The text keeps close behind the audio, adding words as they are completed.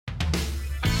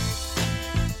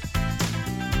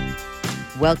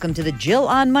Welcome to the Jill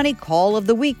on Money Call of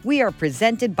the Week. We are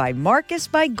presented by Marcus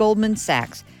by Goldman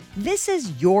Sachs. This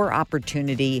is your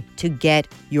opportunity to get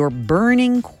your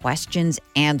burning questions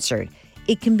answered.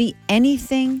 It can be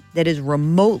anything that is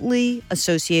remotely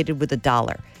associated with a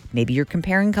dollar. Maybe you're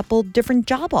comparing a couple different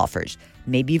job offers.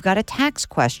 Maybe you've got a tax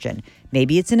question.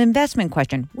 Maybe it's an investment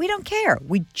question. We don't care.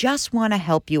 We just want to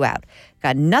help you out.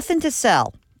 Got nothing to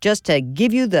sell, just to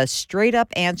give you the straight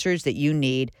up answers that you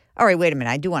need. All right, wait a minute.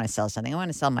 I do want to sell something. I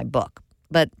want to sell my book,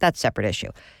 but that's a separate issue.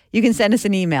 You can send us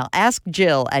an email. Ask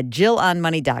Jill at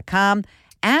JillOnMoney.com.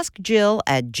 Ask Jill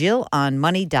at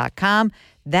JillOnMoney.com.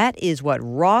 That is what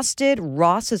Ross did.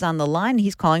 Ross is on the line.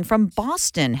 He's calling from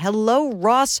Boston. Hello,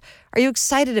 Ross. Are you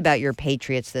excited about your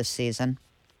Patriots this season?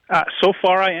 So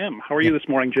far, I am. How are you this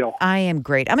morning, Jill? I am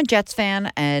great. I'm a Jets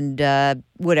fan, and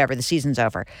whatever, the season's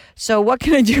over. So what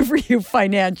can I do for you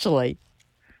financially?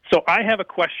 So I have a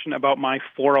question about my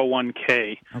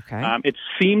 401k. Okay. It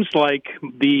seems like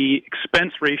the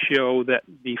expense ratio that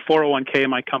the 401k in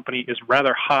my company is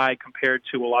rather high compared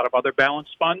to a lot of other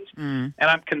balanced funds. And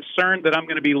I'm concerned that I'm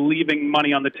going to be leaving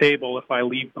money on the table if I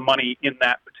leave the money in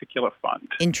that particular fund.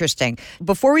 Interesting.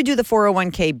 Before we do the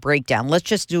 401k breakdown, let's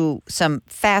just do some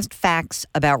fast facts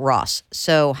about Ross.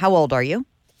 So how old are you?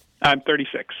 I'm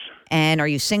 36. And are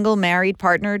you single, married,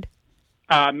 partnered?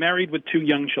 Married with 2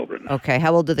 young children. Okay.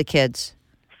 How old are the kids?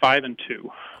 5 and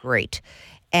 2. Great.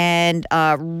 And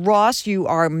Ross, you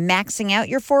are maxing out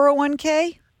your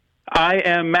 401k? I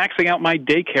am maxing out my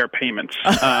daycare payments.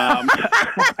 Mark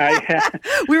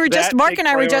and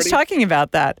I were just talking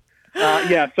about that.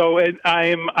 So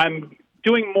I'm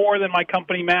doing more than my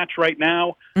company match right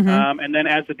now. And then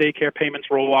as the daycare payments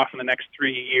roll off in the next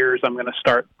 3 years, I'm going to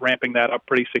start ramping that up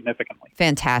pretty significantly.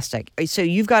 Fantastic. So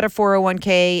you've got a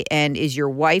 401k, and is your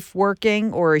wife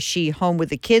working, or is she home with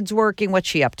the kids working? What's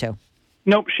she up to?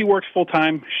 Nope, she works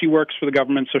full-time. She works for the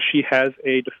government, so she has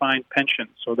a defined pension.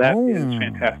 So that is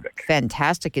fantastic.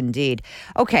 Fantastic indeed.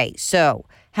 Okay, so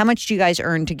how much do you guys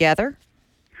earn together?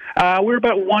 We're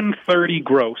about 130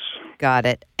 gross. Got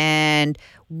it. And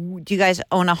do you guys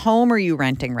own a home, or are you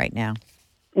renting right now?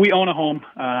 We own a home.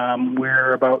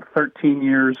 We're about 13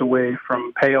 years away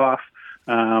from payoff.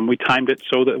 We timed it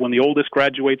so that when the oldest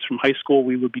graduates from high school,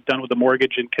 we would be done with the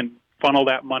mortgage and can funnel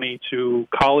that money to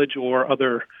college or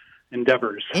other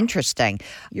endeavors. Interesting.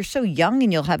 You're so young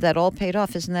and you'll have that all paid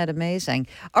off. Isn't that amazing?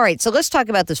 All right, so let's talk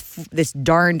about this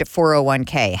darned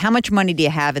 401k. How much money do you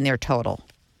have in there total?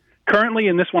 Currently,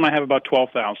 in this one, I have about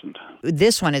 $12,000.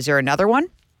 This one, is there another one?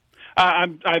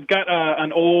 I've got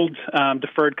an old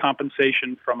deferred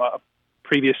compensation from a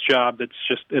previous job it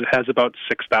has about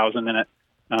 $6,000 in it.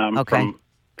 From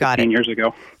Got 15 it. years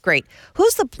ago. Great.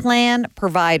 Who's the plan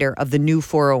provider of the new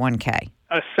 401k?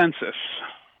 Census.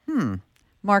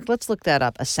 Mark, let's look that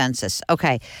up. A Census.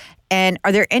 Okay. And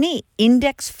are there any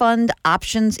index fund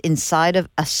options inside of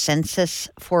a Census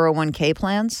 401k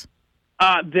plans?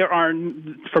 There are,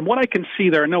 from what I can see,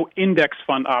 there are no index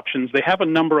fund options. They have a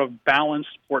number of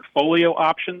balanced portfolio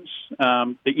options.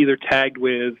 They either tagged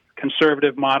with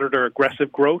conservative, moderate, or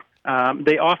aggressive growth.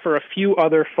 They offer a few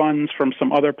other funds from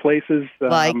some other places.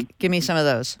 Give me some of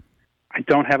those. I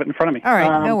don't have it in front of me. All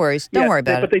right, no worries. Don't worry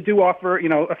about it. But they do offer,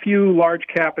 a few large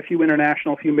cap, a few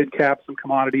international, a few mid cap, some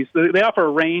commodities. They offer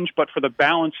a range, but for the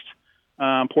balanced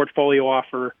portfolio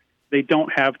offer, they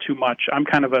don't have too much. I'm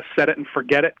kind of a set it and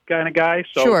forget it kind of guy.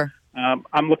 So sure.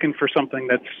 I'm looking for something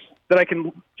that I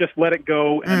can just let it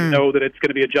go and know that it's going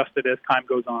to be adjusted as time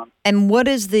goes on. And what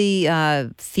is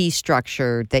the fee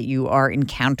structure that you are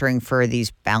encountering for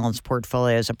these balanced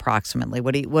portfolios approximately?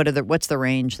 What's the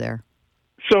range there?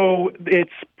 So it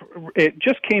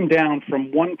just came down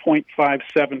from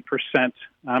 1.57%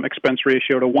 expense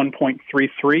ratio to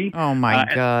 1.33. Oh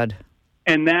my God!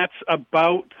 And that's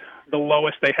about the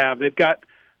lowest they have. They've got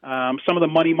some of the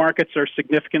money markets are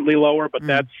significantly lower, but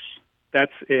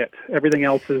that's it. Everything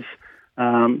else is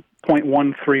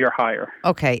 0.13 or higher.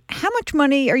 Okay. How much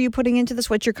money are you putting into this?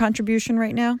 What's your contribution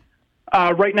right now?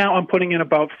 Right now, I'm putting in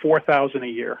about $4,000 a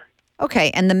year.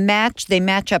 Okay. And they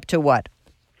match up to what?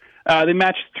 They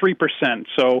match 3%.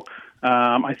 So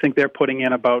I think they're putting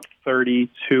in about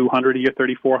 $3,200 a year,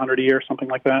 $3,400 a year, something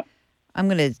like that. I'm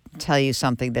going to tell you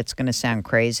something that's going to sound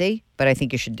crazy, but I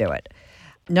think you should do it.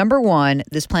 Number one,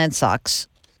 this plan sucks.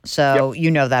 So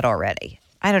You know that already.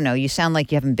 I don't know. You sound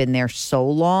like you haven't been there so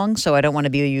long, so I don't want to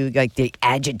be like the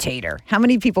agitator. How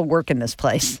many people work in this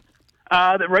place?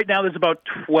 Right now, there's about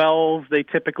 12. They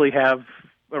typically have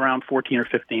around 14 or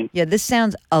 15. Yeah, this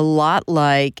sounds a lot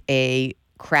like a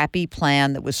crappy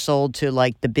plan that was sold to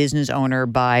like the business owner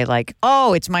by like,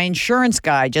 oh, it's my insurance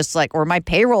guy, or my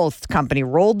payroll company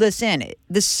rolled this in.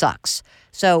 This sucks.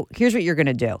 So here's what you're going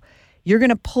to do. You're going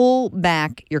to pull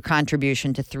back your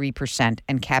contribution to 3%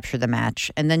 and capture the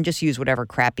match, and then just use whatever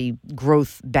crappy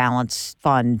growth balance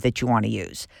fund that you want to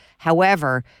use.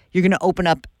 However, you're going to open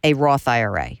up a Roth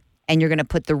IRA, and you're going to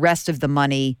put the rest of the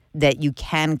money that you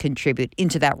can contribute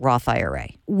into that Roth IRA.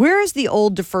 Where is the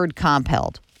old deferred comp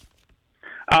held?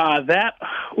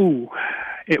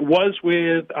 It was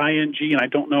with ING, and I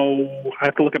don't know. I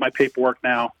have to look at my paperwork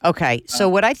now. Okay, so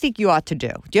what I think you ought to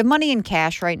do you have money in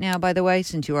cash right now, by the way,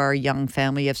 since you are a young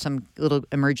family? You have some little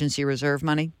emergency reserve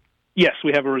money? Yes,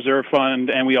 we have a reserve fund,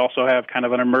 and we also have kind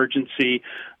of an emergency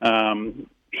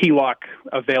HELOC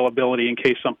availability in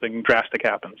case something drastic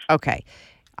happens. Okay.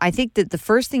 I think that the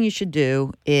first thing you should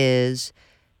do is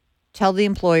tell the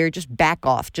employer, just back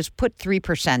off. Just put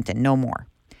 3% in, no more.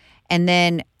 And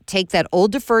then take that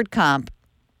old deferred comp,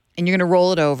 and you're going to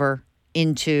roll it over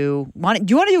into, do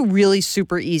you want to do really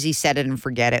super easy, set it and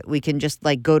forget it? We can just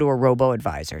go to a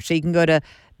robo-advisor. So you can go to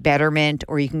Betterment,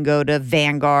 or you can go to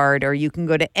Vanguard, or you can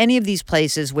go to any of these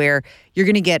places where you're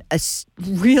going to get a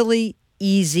really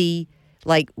easy,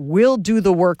 we'll do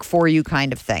the work for you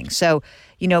kind of thing. So,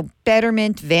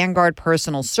 Betterment, Vanguard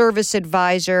Personal Service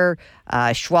Advisor,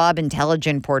 Schwab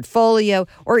Intelligent Portfolio,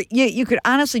 or you could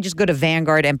honestly just go to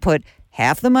Vanguard and put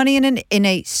half the money in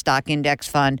a stock index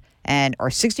fund, or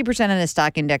 60% in a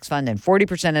stock index fund and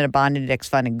 40% in a bond index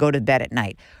fund, and go to bed at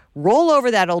night. Roll over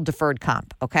that old deferred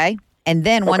comp, okay? And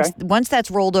then once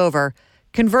that's rolled over,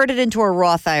 convert it into a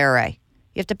Roth IRA.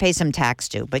 You have to pay some tax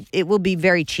too, but it will be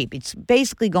very cheap. It's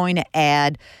basically going to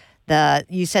add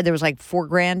you said there was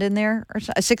 $4,000 in there or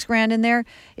 $6,000 in there.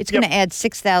 It's going to add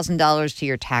 $6,000 to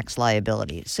your tax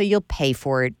liability. So you'll pay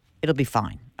for it. It'll be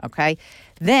fine. Okay.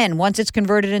 Then once it's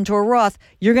converted into a Roth,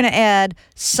 you're going to add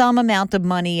some amount of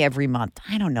money every month.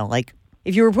 I don't know,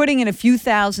 if you were putting in a few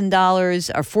 $1,000s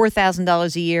or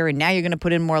 $4,000 a year, and now you're going to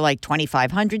put in more like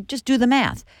 $2,500, just do the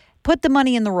math. Put the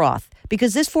money in the Roth,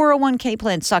 because this 401k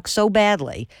plan sucks so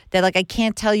badly that I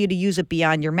can't tell you to use it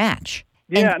beyond your match.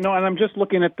 And I'm just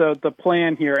looking at the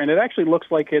plan here, and it actually looks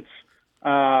like it's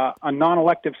a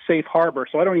non-elective safe harbor,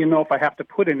 so I don't even know if I have to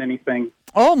put in anything.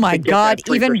 Oh my God,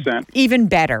 even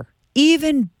better.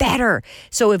 Even better.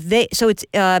 So if they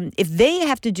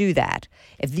have to do that,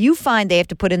 if you find they have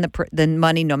to put in the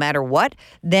money no matter what,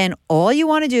 then all you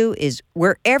want to do is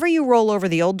wherever you roll over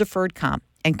the old deferred comp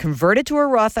and convert it to a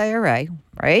Roth IRA,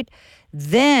 right?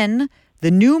 Then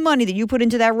the new money that you put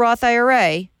into that Roth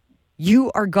IRA,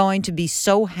 you are going to be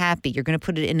so happy. You're going to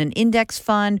put it in an index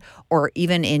fund, or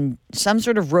even in some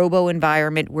sort of robo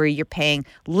environment where you're paying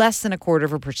less than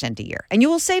 0.25% a year. And you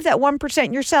will save that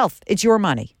 1% yourself. It's your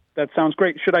money. That sounds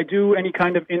great. Should I do any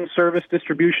kind of in-service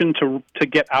distribution to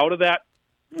get out of that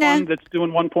fund that's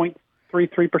doing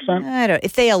 1.33%? I don't.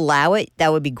 If they allow it,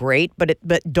 that would be great, but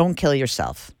don't kill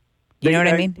yourself. You know what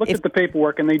I mean? Look at the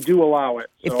paperwork, and they do allow it.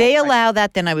 If they allow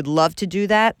that, then I would love to do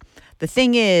that. The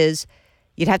thing is,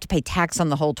 you'd have to pay tax on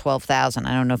the whole $12,000.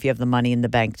 I don't know if you have the money in the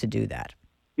bank to do that.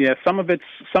 Yeah, some of it's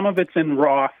in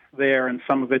Roth there, and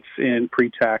some of it's in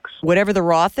pre-tax. Whatever the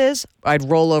Roth is, I'd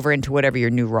roll over into whatever your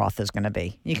new Roth is going to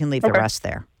be. You can leave the rest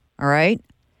there. All right?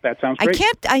 That sounds great.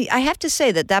 I have to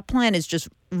say that plan is just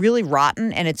really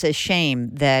rotten, and it's a shame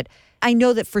that I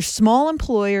know that for small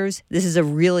employers, this is a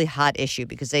really hot issue,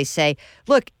 because they say,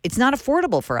 look, it's not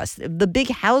affordable for us. The big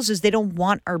houses, they don't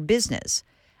want our business.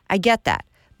 I get that.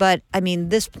 But,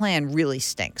 this plan really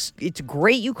stinks. It's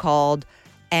great you called,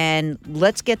 and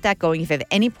let's get that going. If you have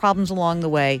any problems along the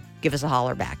way, give us a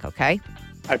holler back, okay?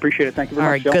 I appreciate it. Thank you very much.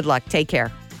 All right, Jill. good luck. Take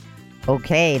care.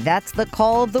 Okay, that's the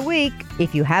call of the week.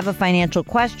 If you have a financial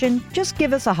question, just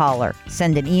give us a holler.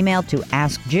 Send an email to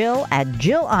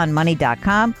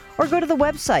askjill@jillonmoney.com, or go to the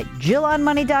website,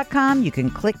 jillonmoney.com. You can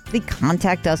click the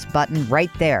Contact Us button right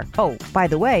there. Oh, by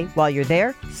the way, while you're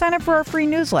there, sign up for our free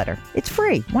newsletter. It's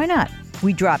free. Why not?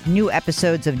 We drop new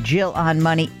episodes of Jill on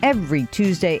Money every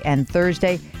Tuesday and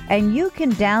Thursday, and you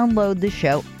can download the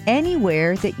show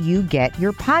anywhere that you get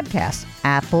your podcasts.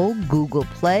 Apple, Google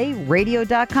Play,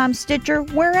 Radio.com, Stitcher,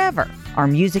 wherever. Our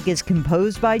music is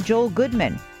composed by Joel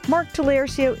Goodman. Mark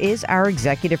Talercio is our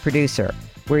executive producer.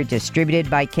 We're distributed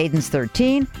by Cadence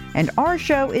 13, and our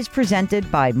show is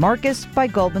presented by Marcus by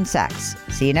Goldman Sachs.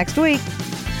 See you next week.